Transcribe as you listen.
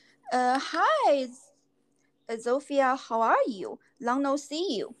Hi, Zofia. How are you? Long no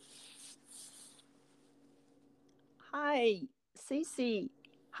see you. Hi, Cici.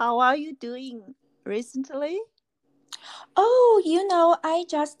 How are you doing recently? Oh, I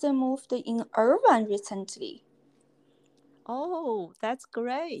just moved in Irvine recently. Oh, that's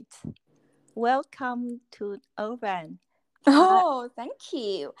great. Welcome to Ovan. I, Oh, thank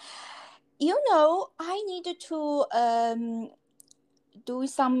you. I need to do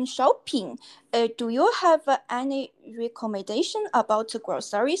some shopping. Do you have any recommendation about a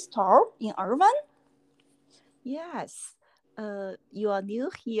grocery store in Irvine? yes, you are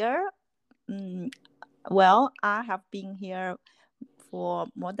new here. Mm, well, I have been here for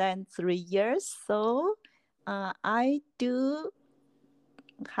more than 3 years, so I do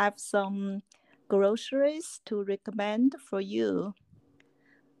have some groceries to recommend for you.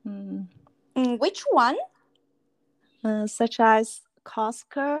 Mm, Which one? such as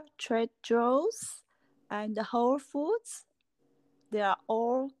Costco, Trader Joe's, and Whole Foods. They are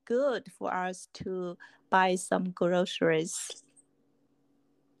all good for us to buy some groceries.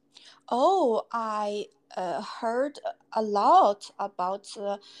 Oh, I heard a lot about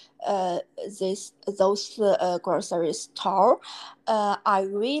this those grocery store. I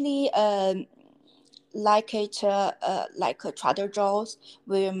really like it, like Trader Joe's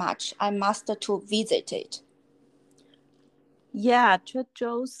very much. I must to visit it. Yeah, Trader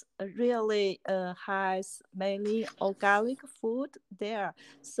Joe's really has mainly organic food there.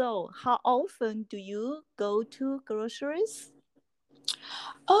 So, how often do you go to groceries?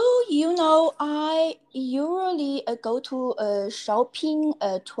 Oh, I usually go to shopping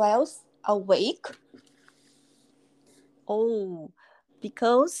twice a week. Oh,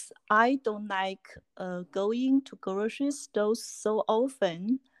 because I don't like going to grocery stores so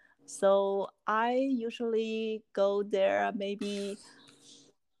often. So, I usually go there maybe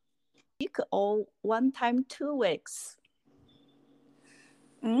week or one time 2 weeks.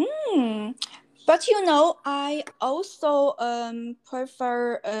 Mm. But I also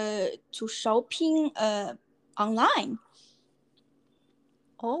prefer to shopping online.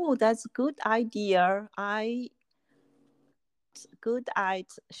 Oh, that's a good idea. I good at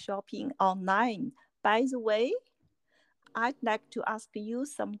shopping online. By the way, I'd like to ask you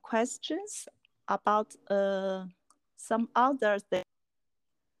some questions about some other things.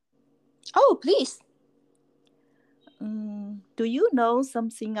 Oh, please. Do you know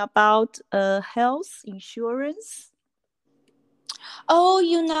something about health insurance?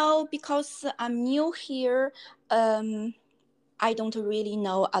 Oh, because I'm new here, um, I don't really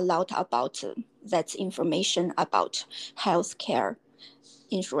know a lot about that information about healthcare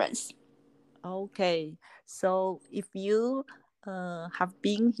insurance. Okay, so if you have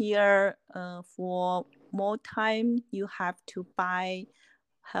been here for more time, you have to buy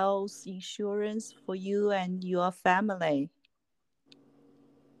health insurance for you and your family.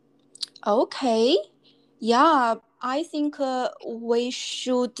 Okay. Yeah, I think we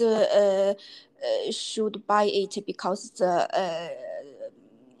should buy it because the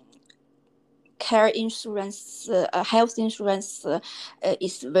care insurance, health insurance,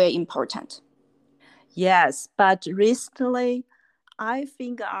 is very important. Yes, but recently I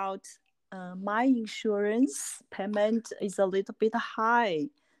think out my insurance payment is a little bit high,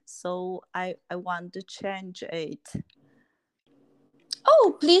 so I want to change it.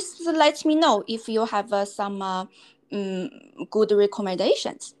 Oh, please let me know if you have some good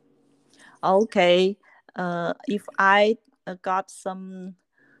recommendations. Okay, if I got some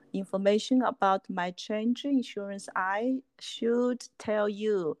information about my change insurance, I should tell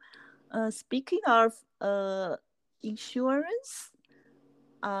you. Speaking of insurance,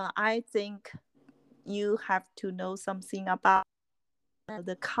 I think you have to know something about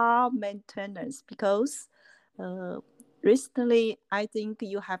the car maintenance because uh, recently I think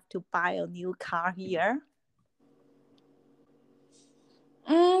you have to buy a new car here.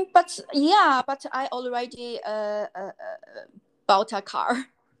 But I already bought a car.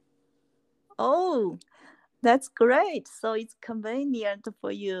 Oh, that's great. So it's convenient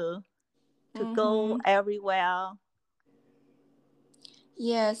for you to go Mm-hmm. everywhere.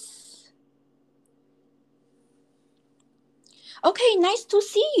 Yes. Okay, nice to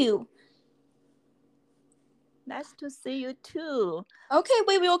see you. Nice to see you too. Okay,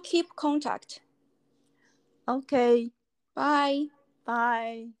 we will keep contact. Okay, Bye.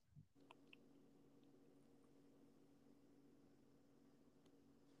 bye.